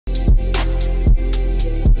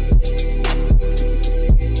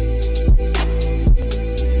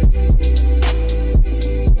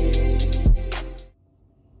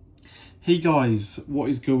Hey guys, what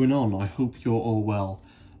is going on? I hope you're all well.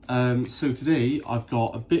 So today I've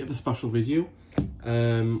got a bit of a special video.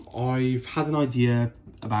 I've had an idea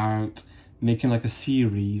about making like a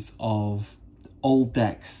series of old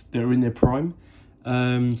decks that are in their prime.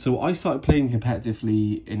 So I started playing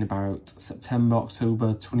competitively in about September,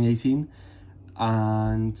 October 2018.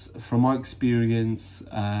 And from my experience,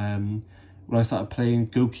 when I started playing,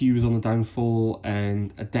 YuGiOh was on the downfall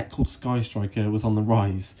and a deck called Sky Striker was on the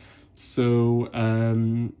rise. So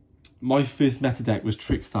my first meta deck was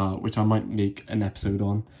Trickstar, which I might make an episode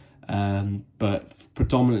on. But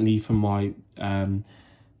predominantly from my since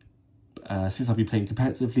I've been playing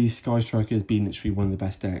competitively, Sky Striker has been literally one of the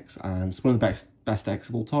best decks, and it's one of the best decks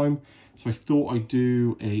of all time. So I thought I'd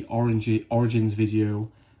do a Origins video,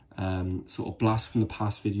 sort of blast from the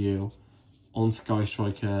past video on Sky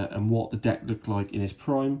Striker and what the deck looked like in its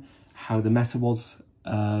prime, how the meta was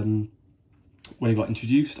when it got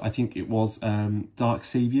introduced. I think it was Dark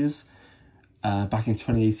Saviors back in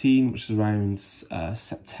 2018, which was around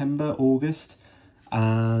September, August.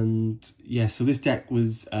 And yeah, so this deck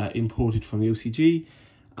was imported from the OCG,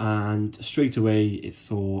 and straight away it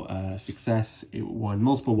saw success. It won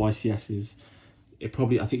multiple YCSs. I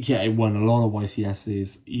think it won a lot of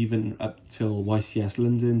YCSs, even up till YCS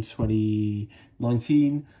London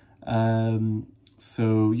 2019.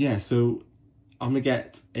 So yeah, so I'm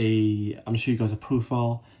gonna show you guys a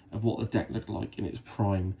profile of what the deck looked like in its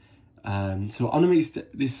prime. So I'm gonna make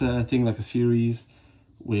this thing like a series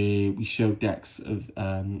where we show decks of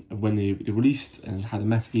when they released and how the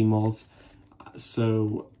meta game was.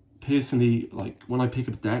 So personally, like when I pick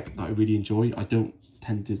up a deck that I really enjoy, I don't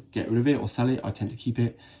tend to get rid of it or sell it. I tend to keep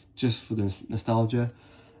it just for the nostalgia,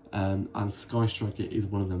 and Sky Striker is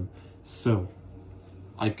one of them. So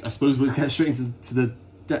I suppose we'll get straight into the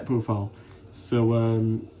deck profile. So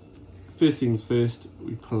first things first,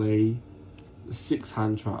 we play 6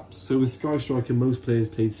 hand traps. So with Sky Striker, most players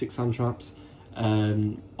played 6 hand traps.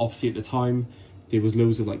 Obviously at the time there was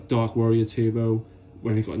loads of like Dark Warrior Turbo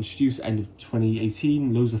when it got introduced end of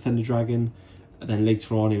 2018, loads of Thunder Dragon, and then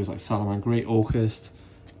later on it was like Salaman Great Orcust.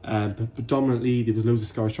 But predominantly there was loads of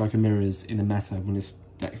Sky Striker mirrors in the meta when this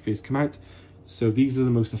deck first came out. So these are the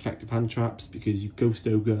most effective hand traps because you Ghost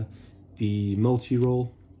Ogre the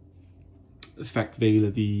multi-roll, Effect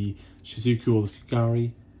Veiler the Shizuku or the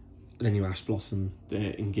Kagari, and then you Ash Blossom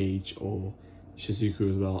the Engage or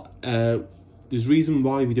Shizuku as well. There's a reason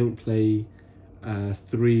why we don't play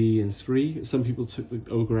 3 and 3. Some people took the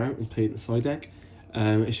Ogre out and played it in the side deck.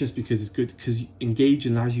 It's just because it's good, because Engage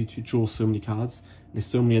allows you to draw so many cards, and there's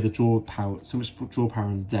so many other so much draw power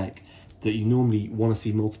in the deck that you normally want to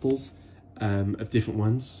see multiples of different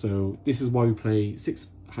ones. So this is why we play 6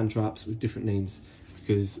 hand traps with different names,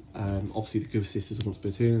 because obviously the Ghost Sisters are once per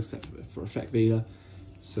turn except for Effect Veiler.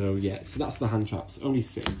 So yeah, so that's the hand traps, only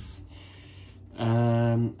 6.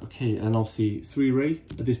 Okay, and obviously 3 Ray.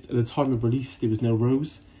 At the time of release there was no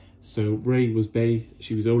Rose, so Ray was Bay.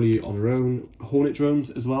 She was only on her own. Hornet Drones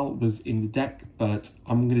as well was in the deck, but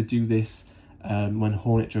I'm going to do this when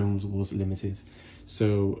Hornet Drones was limited.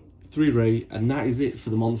 So 3 Ray, and that is it for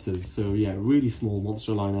the monsters. So yeah, really small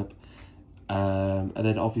monster lineup. And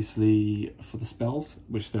then obviously for the spells,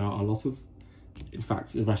 which there are a lot of, in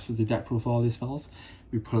fact the rest of the deck profile is spells,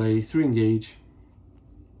 we play 3 Engage,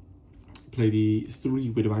 play the 3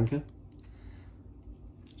 Widow Anchor,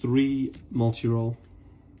 3 multi-roll,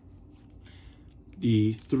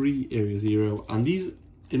 the 3 Area 0, and these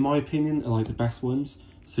in my opinion are like the best ones,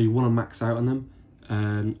 so you want to max out on them.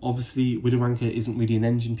 Obviously Widow Anchor isn't really an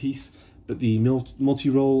engine piece, but the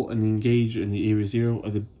multi-roll and the Engage and the Area 0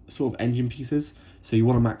 are the sort of engine pieces, so you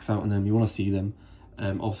want to max out on them, you want to see them.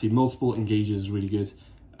 Obviously multiple Engages is really good.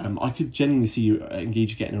 I could genuinely see you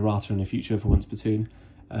Engage getting a Rata in the future for once per turn.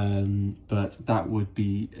 But that would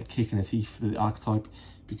be a kick in the teeth for the archetype,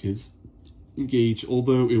 because Engage,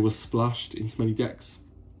 although it was splashed into many decks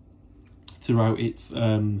throughout its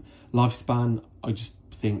lifespan, I just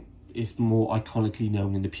think it's more iconically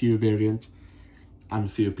known in the pure variant,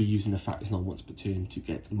 and for be using the fact it's not once per turn to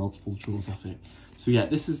get multiple draws off it. So yeah,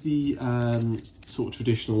 this is the sort of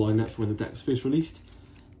traditional lineup for when the deck was first released,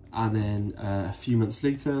 and then a few months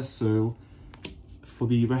later. So for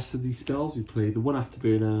the rest of these spells, we play the 1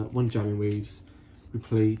 Afterburner, 1 Jamming Waves, we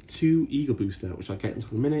play 2 Eagle Booster, which I'll get into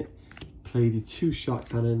in a minute, play the 2 Shark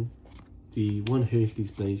Cannon, the 1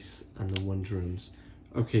 Hercules Base, and the 1 Drones.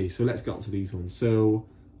 Okay, so let's get onto these ones. So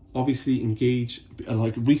obviously Engage,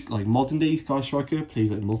 like modern day Sky Striker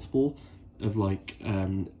plays like multiple of like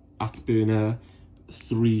Afterburner,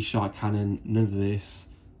 3 Shark Cannon, none of this.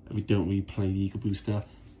 We don't really play the Eagle Booster.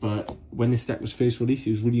 But when this deck was first released,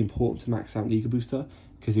 it was really important to max out an Eagle Booster,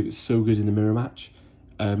 because it was so good in the mirror match.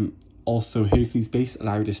 Also, Hercules base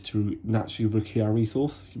allowed us to naturally recur our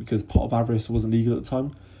resource, because Pot of Avarice wasn't legal at the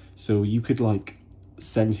time. So you could like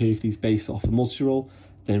send Hercules base off a multi-roll,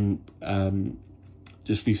 then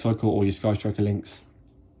just recycle all your Sky Striker links.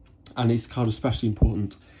 And it's kind of especially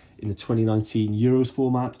important in the 2019 Euros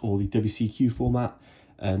format or the WCQ format,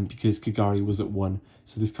 because Kagari was at 1.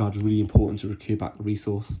 So this card is really important to recur back the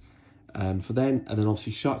resource for then. And then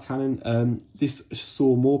obviously Shark Cannon. This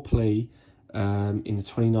saw more play in the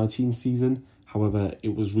 2019 season. However,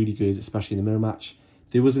 it was really good, especially in the mirror match.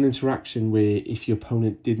 There was an interaction where if your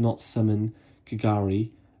opponent did not summon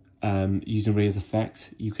Kagari using Ray's effect,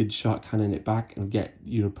 you could Shark Cannon it back and get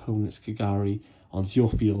your opponent's Kagari onto your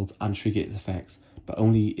field and trigger its effects, but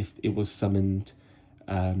only if it was summoned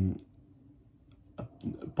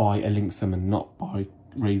by a link summon, not by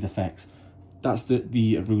Ray's effects. That's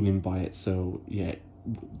the ruling by it. So yeah,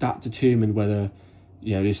 that determined whether,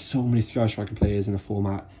 you know, there's so many Sky Striker players in the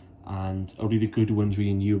format, and only the good ones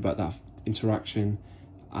really knew about that interaction.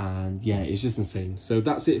 And yeah, it's just insane. So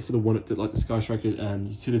that's it for the Sky Striker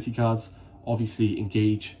utility cards. Obviously,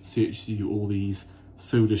 Engage searches you all these,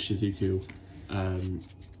 so does Shizuku.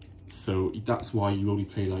 So that's why you only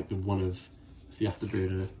play like the one of the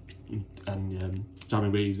Afterburner and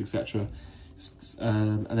Jamming Waves, etc.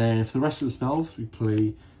 And then for the rest of the spells, we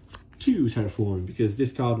play 2 Terraforming, because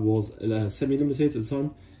this card was semi-limited at the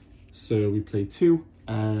time. So we played 2.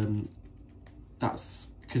 That's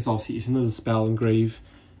because obviously it's another spell engrave,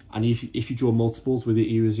 and if you draw multiples with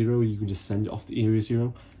the Area 0, you can just send it off the Area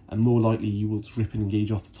 0, and more likely you will just rip and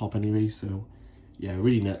engage off the top anyway. So yeah,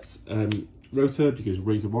 really nuts. Rotor, because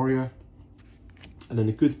Razor Warrior. And then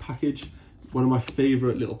the goods package, one of my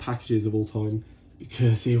favourite little packages of all time,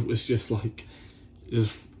 because it was just like,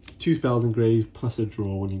 just 2 spells engraved plus a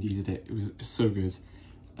draw when you needed it. It was so good.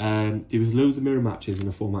 There was loads of mirror matches in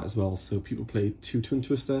the format as well, so people played 2 Twin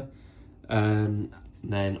Twister. And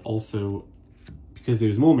then also, because there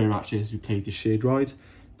was more mirror matches, we played the Shared Ride.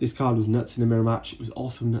 This card was nuts in the mirror match. It was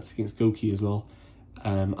also nuts against Goki as well.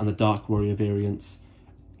 And the Dark Warrior variants.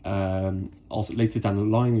 Also later down the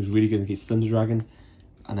line, it was really good against Thunder Dragon.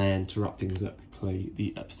 And then to wrap things up, we play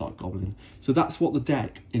the Upstart Goblin. So that's what the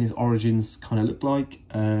deck in its origins kind of looked like.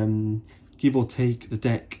 Give or take, the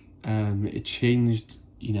deck, it changed,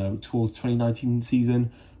 you know, towards 2019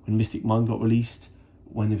 season when Mystic Mine got released.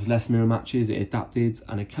 When there was less mirror matches, it adapted,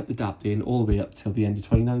 and it kept adapting all the way up till the end of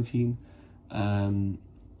 2019.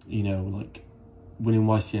 You know, like winning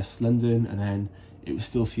YCS London, and then it was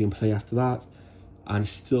still seeing play after that, and it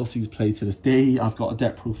still sees play to this day. I've got a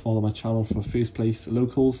deck profile on my channel for first place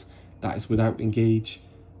locals that is without Engage.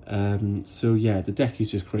 So yeah, the deck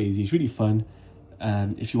is just crazy. It's really fun.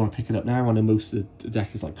 If you want to pick it up now, I know most of the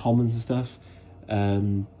deck is like commons and stuff.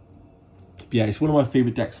 But yeah, it's one of my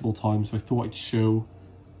favourite decks of all time, so I thought I'd show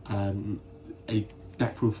a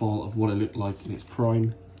deck profile of what it looked like in its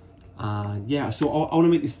prime. And yeah, so I want to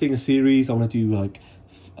make this thing a series. I want to do like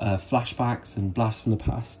flashbacks and blasts from the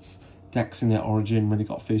pasts, decks in their origin when they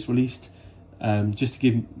got first released, just to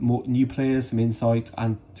give more new players some insight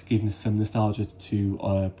and to give them some nostalgia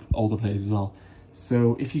to older players as well.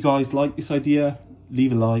 So if you guys like this idea,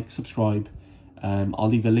 leave a like, subscribe. I'll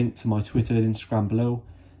leave a link to my Twitter and Instagram below.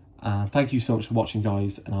 And thank you so much for watching,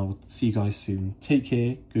 guys, and I will see you guys soon. Take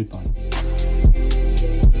care. Goodbye.